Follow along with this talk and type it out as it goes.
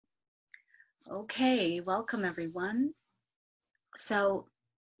Okay, welcome everyone. So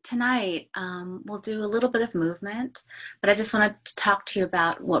tonight we'll do a little bit of movement, but I just wanted to talk to you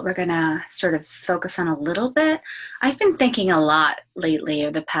about what we're going to sort of focus on a little bit. I've been thinking a lot lately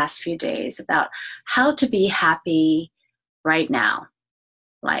over the past few days about how to be happy right now,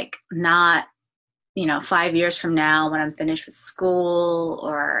 like not 5 years from now when I'm finished with school,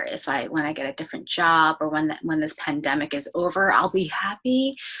 or when I get a different job, or when this pandemic is over, I'll be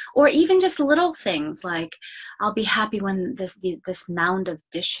happy. Or even just little things like I'll be happy when this mound of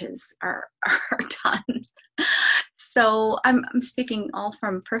dishes are are done. So I'm speaking all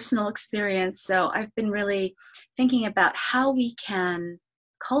from personal experience. So I've been really thinking about how we can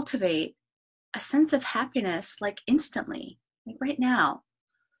cultivate a sense of happiness like instantly, like right now.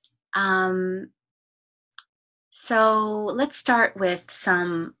 Um, So let's start with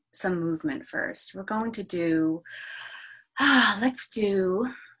some movement first. We're going to do let's do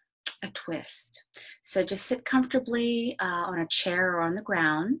a twist. So just sit comfortably on a chair or on the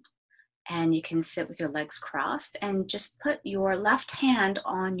ground, and you can sit with your legs crossed and just put your left hand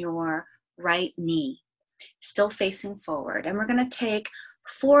on your right knee, still facing forward. And we're going to take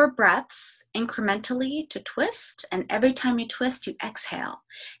 4 breaths incrementally to twist. And every time you twist, you exhale.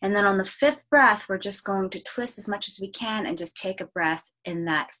 And then on the 5th breath, we're just going to twist as much as we can and just take a breath in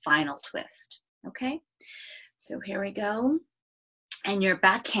that final twist. Okay? So here we go. And your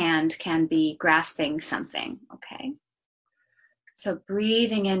back hand can be grasping something. Okay? So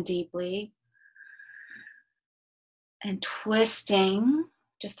breathing in deeply and twisting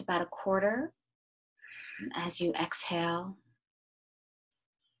just about a quarter as you exhale.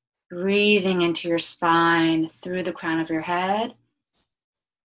 Breathing into your spine through the crown of your head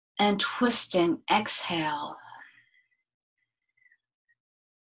and twisting, exhale.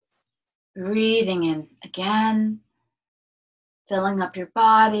 Breathing in again, filling up your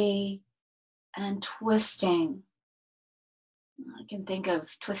body and twisting. I can think of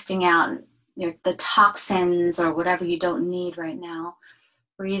twisting out the toxins or whatever you don't need right now.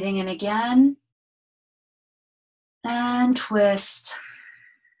 Breathing in again and twist.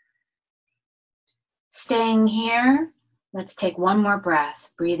 Staying here, let's take one more breath.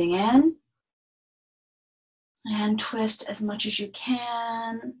 Breathing in and twist as much as you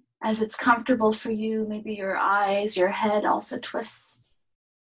can, as it's comfortable for you. Maybe your eyes, your head also twists.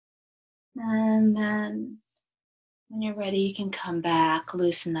 And then when you're ready, you can come back,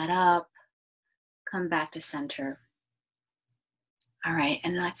 loosen that up, come back to center. All right,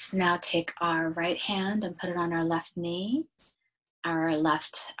 and let's now take our right hand and put it on our left knee. Our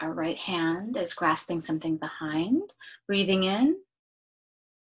right hand is grasping something behind. Breathing in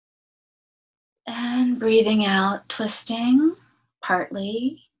and breathing out, twisting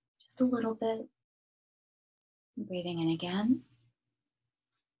partly, just a little bit. Breathing in again.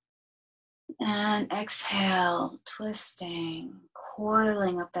 And exhale, twisting,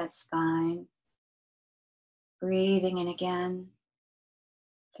 coiling up that spine. Breathing in again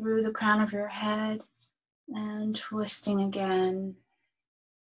through the crown of your head and twisting again,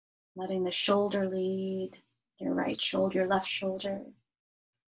 letting the shoulder lead, your right shoulder, your left shoulder.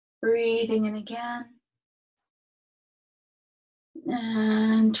 Breathing in again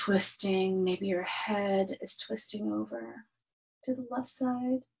and twisting. Maybe your head is twisting over to the left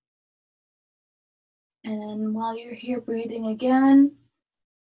side. And while you're here breathing again,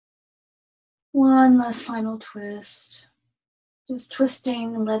 one last final twist. Just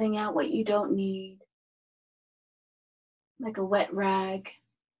twisting and letting out what you don't need, like a wet rag.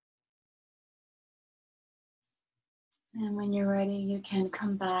 And when you're ready, you can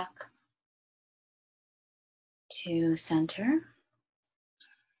come back to center.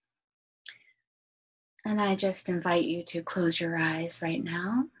 And I just invite you to close your eyes right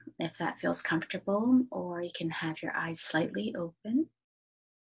now, if that feels comfortable, or you can have your eyes slightly open.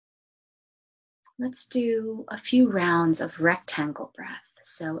 Let's do a few rounds of rectangle breath.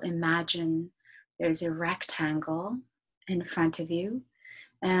 So imagine there's a rectangle in front of you,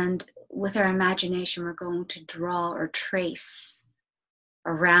 and with our imagination, we're going to draw or trace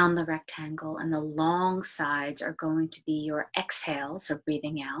around the rectangle, and the long sides are going to be your exhale, so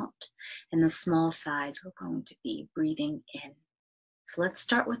breathing out, and the small sides we're going to be breathing in. So let's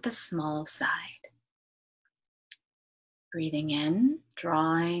start with the small side. Breathing in,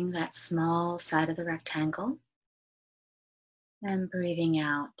 drawing that small side of the rectangle, and breathing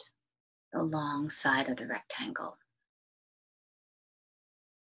out the long side of the rectangle.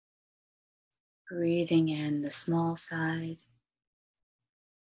 Breathing in the small side,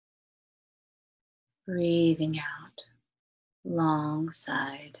 breathing out long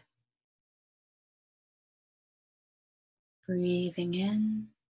side. Breathing in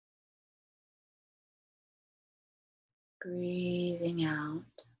Breathing out.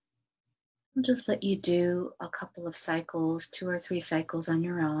 I'll just let you do a couple of cycles, 2 or 3 cycles on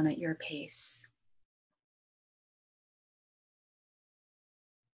your own at your pace.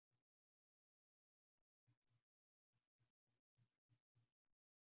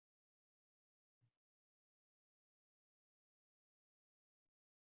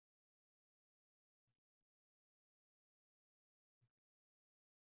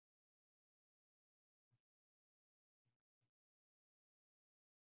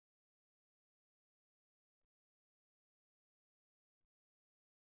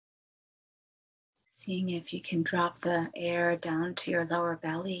 Seeing if you can drop the air down to your lower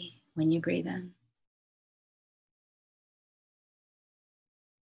belly when you breathe in.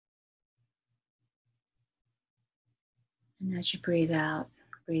 And as you breathe out,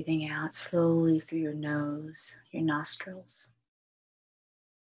 breathing out slowly through your nose, your nostrils.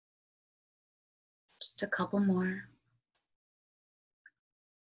 Just a couple more.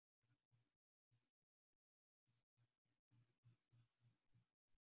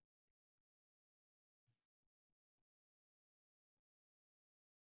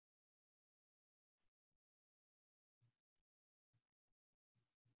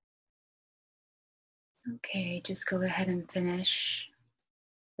 Okay, just go ahead and finish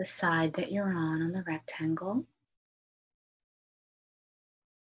the side that you're on the rectangle.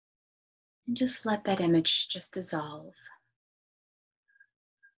 And just let that image just dissolve.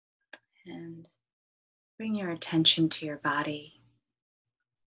 And bring your attention to your body.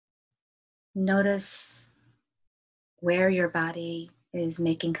 Notice where your body is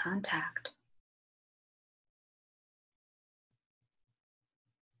making contact.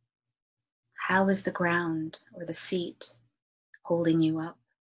 How is the ground or the seat holding you up?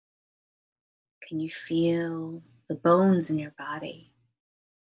 Can you feel the bones in your body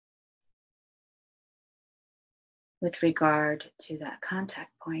with regard to that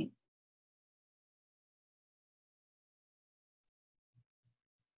contact point?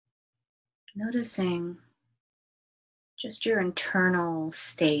 Noticing just your internal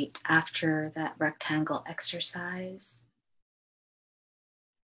state after that rectangle exercise.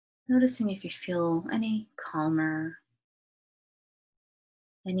 Noticing if you feel any calmer,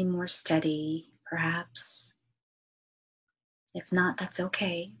 any more steady, perhaps. If not, that's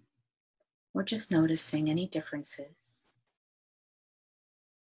okay. We're just noticing any differences.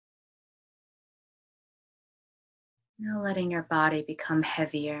 Now letting your body become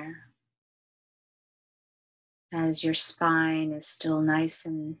heavier as your spine is still nice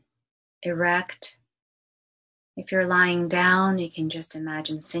and erect. If you're lying down, you can just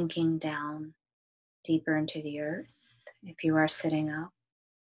imagine sinking down deeper into the earth. If you are sitting up,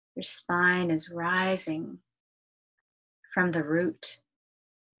 your spine is rising from the root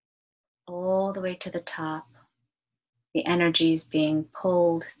all the way to the top. The energy is being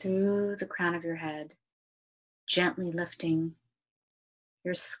pulled through the crown of your head, gently lifting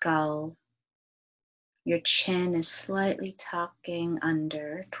your skull. Your chin is slightly tucking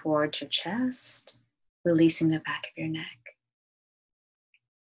under towards your chest, releasing the back of your neck.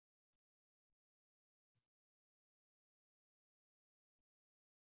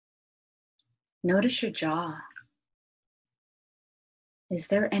 Notice your jaw. Is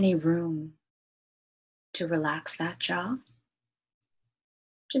there any room to relax that jaw?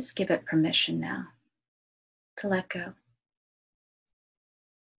 Just give it permission now to let go.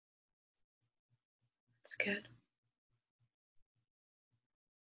 That's good.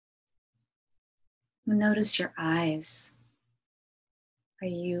 Notice your eyes. Are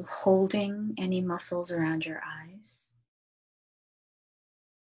you holding any muscles around your eyes?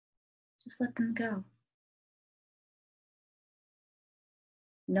 Just let them go.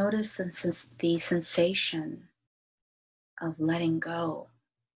 Notice the sensation of letting go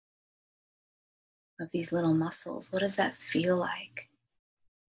of these little muscles. What does that feel like?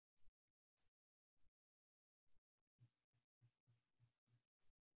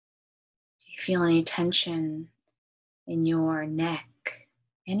 Do you feel any tension in your neck?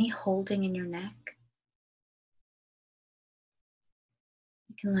 Any holding in your neck?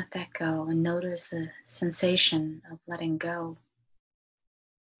 You can let that go and notice the sensation of letting go.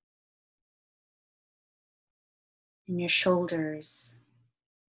 In your shoulders.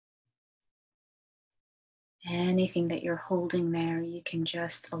 Anything that you're holding there, you can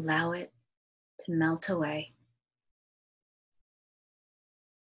just allow it to melt away.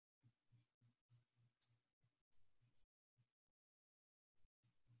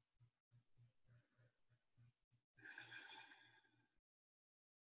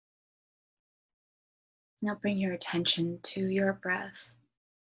 Now bring your attention to your breath.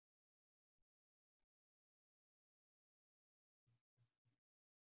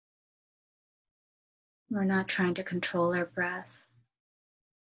 We're not trying to control our breath.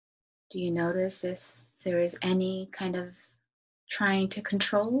 Do you notice if there is any kind of trying to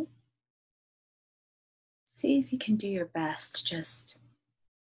control? See if you can do your best just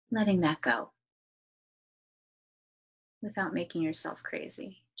letting that go without making yourself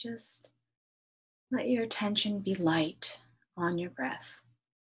crazy. Just let your attention be light on your breath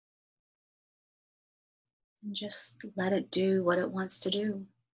and just let it do what it wants to do.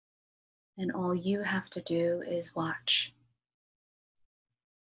 And all you have to do is watch.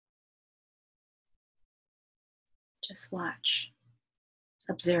 Just watch,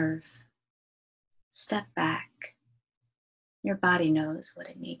 observe, step back. Your body knows what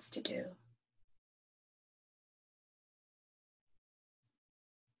it needs to do.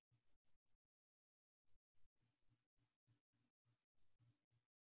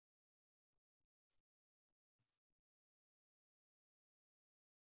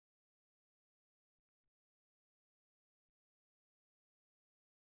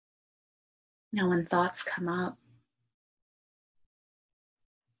 Now, when thoughts come up,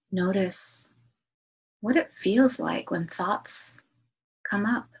 notice what it feels like when thoughts come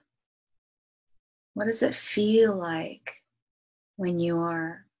up. What does it feel like when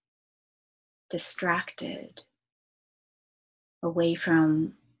you're distracted away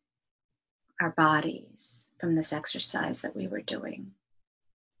from our bodies, from this exercise that we were doing?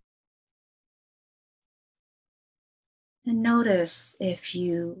 And notice if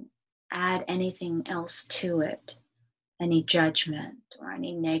you add anything else to it, any judgment or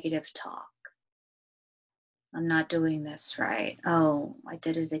any negative talk. I'm not doing this right. Oh, I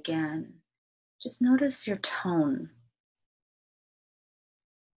did it again. Just notice your tone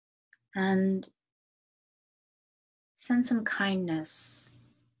and send some kindness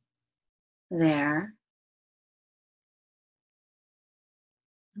there.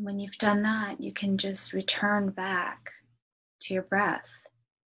 And when you've done that, you can just return back to your breath.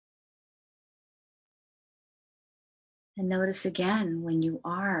 And notice again when you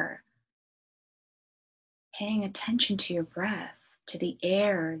are paying attention to your breath, to the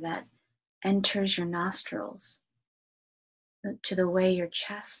air that enters your nostrils, to the way your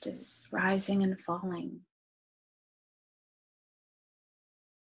chest is rising and falling.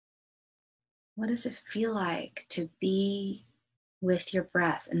 What does it feel like to be with your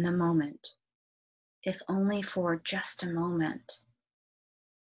breath in the moment, if only for just a moment?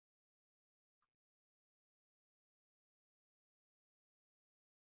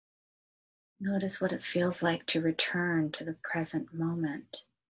 Notice what it feels like to return to the present moment.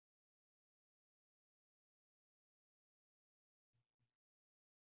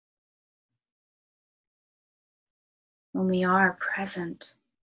 When we are present,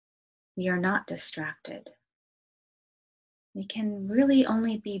 we are not distracted. We can really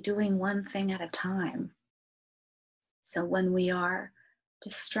only be doing one thing at a time. So when we are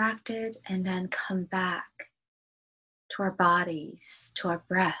distracted and then come back to our bodies, to our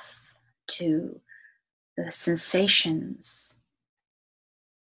breath, to the sensations,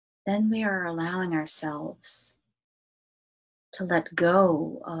 then we are allowing ourselves to let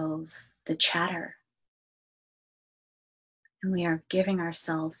go of the chatter. And we are giving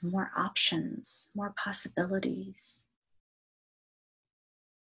ourselves more options, more possibilities.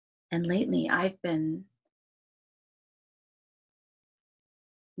 And lately I've been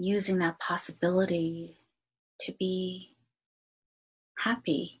using that possibility to be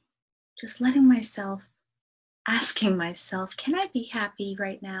happy, just letting myself, asking myself, can I be happy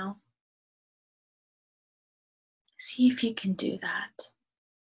right now? See if you can do that.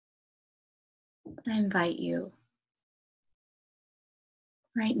 I invite you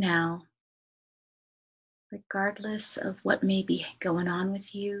right now, regardless of what may be going on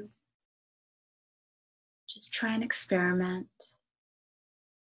with you, just try and experiment.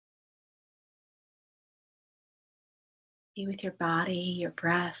 Be with your body, your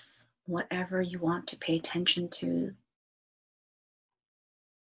breath, whatever you want to pay attention to.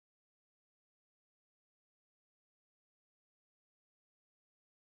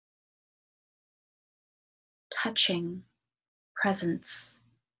 Touching presence,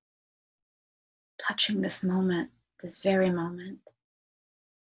 touching this moment, this very moment.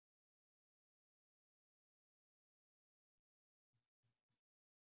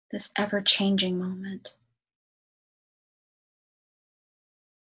 This ever-changing moment.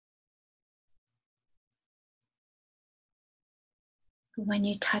 But when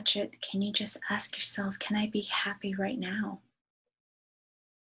you touch it, can you just ask yourself, can I be happy right now?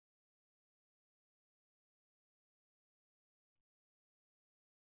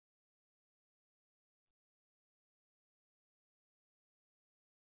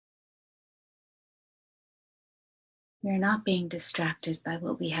 We're not being distracted by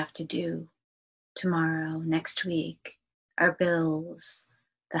what we have to do tomorrow, next week, our bills,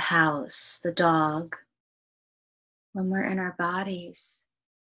 the house, the dog. When we're in our bodies,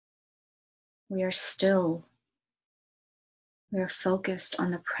 we are still, we are focused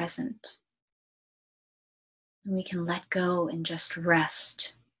on the present, and we can let go and just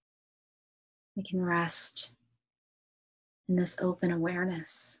rest. We can rest in this open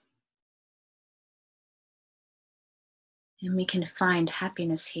awareness, and we can find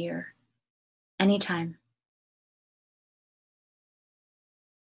happiness here anytime.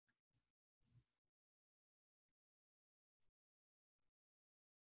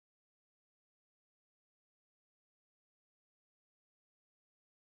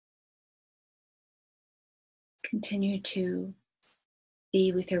 Continue to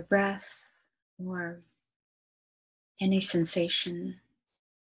be with your breath or any sensation.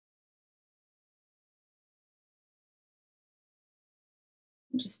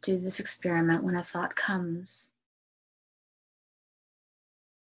 Just do this experiment when a thought comes.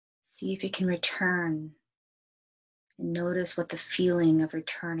 See if you can return and notice what the feeling of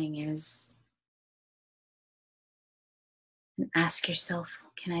returning is. And ask yourself,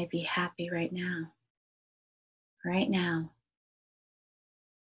 can I be happy right now? Right now.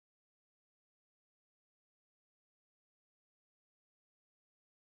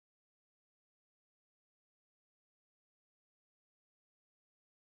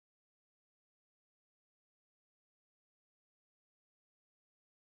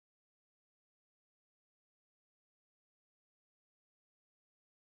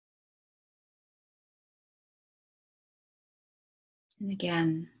 And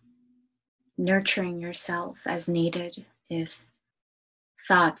again, nurturing yourself as needed. If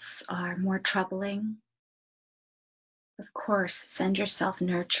thoughts are more troubling, of course, send yourself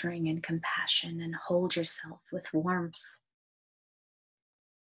nurturing and compassion and hold yourself with warmth.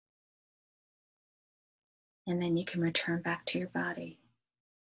 And then you can return back to your body.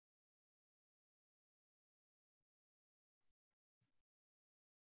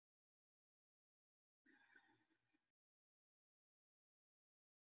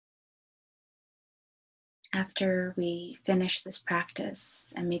 After we finish this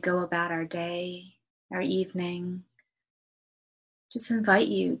practice and we go about our day, our evening, just invite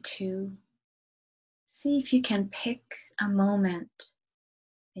you to see if you can pick a moment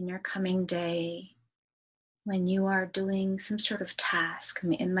in your coming day when you are doing some sort of task.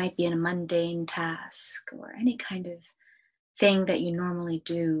 It might be a mundane task or any kind of thing that you normally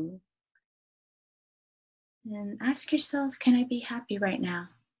do. And ask yourself, can I be happy right now?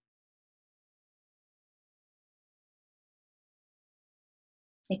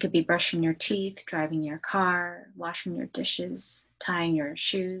 It could be brushing your teeth, driving your car, washing your dishes, tying your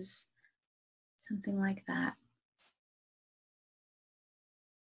shoes, something like that.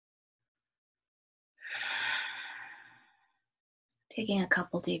 Taking a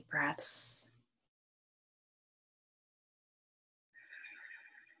couple deep breaths.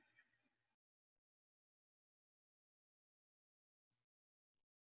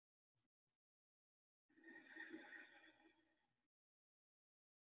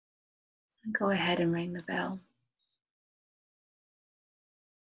 Go ahead and ring the bell.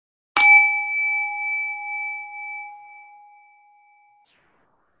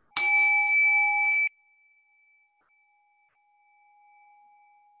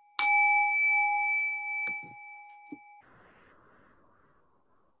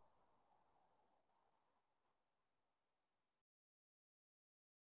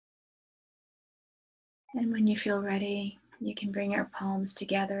 And when you feel ready, you can bring your palms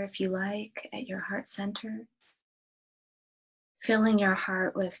together if you like at your heart center, filling your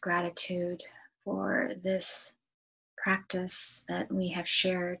heart with gratitude for this practice that we have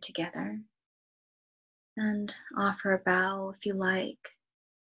shared together. And offer a bow if you like,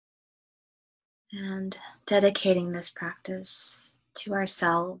 and dedicating this practice to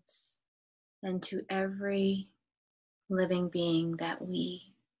ourselves and to every living being that we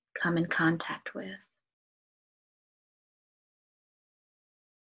come in contact with.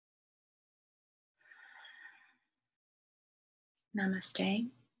 Namaste.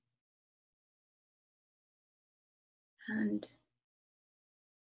 And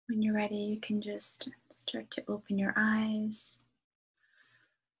when you're ready, you can just start to open your eyes.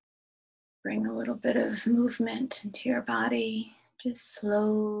 Bring a little bit of movement into your body, just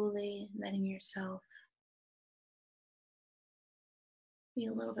slowly letting yourself be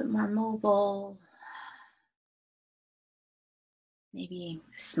a little bit more mobile. Maybe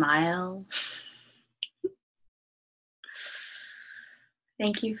smile.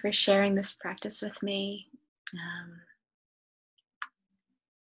 Thank you for sharing this practice with me.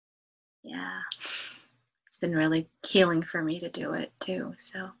 Yeah. It's been really healing for me to do it too.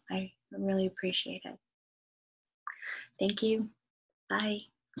 So I really appreciate it. Thank you. Bye.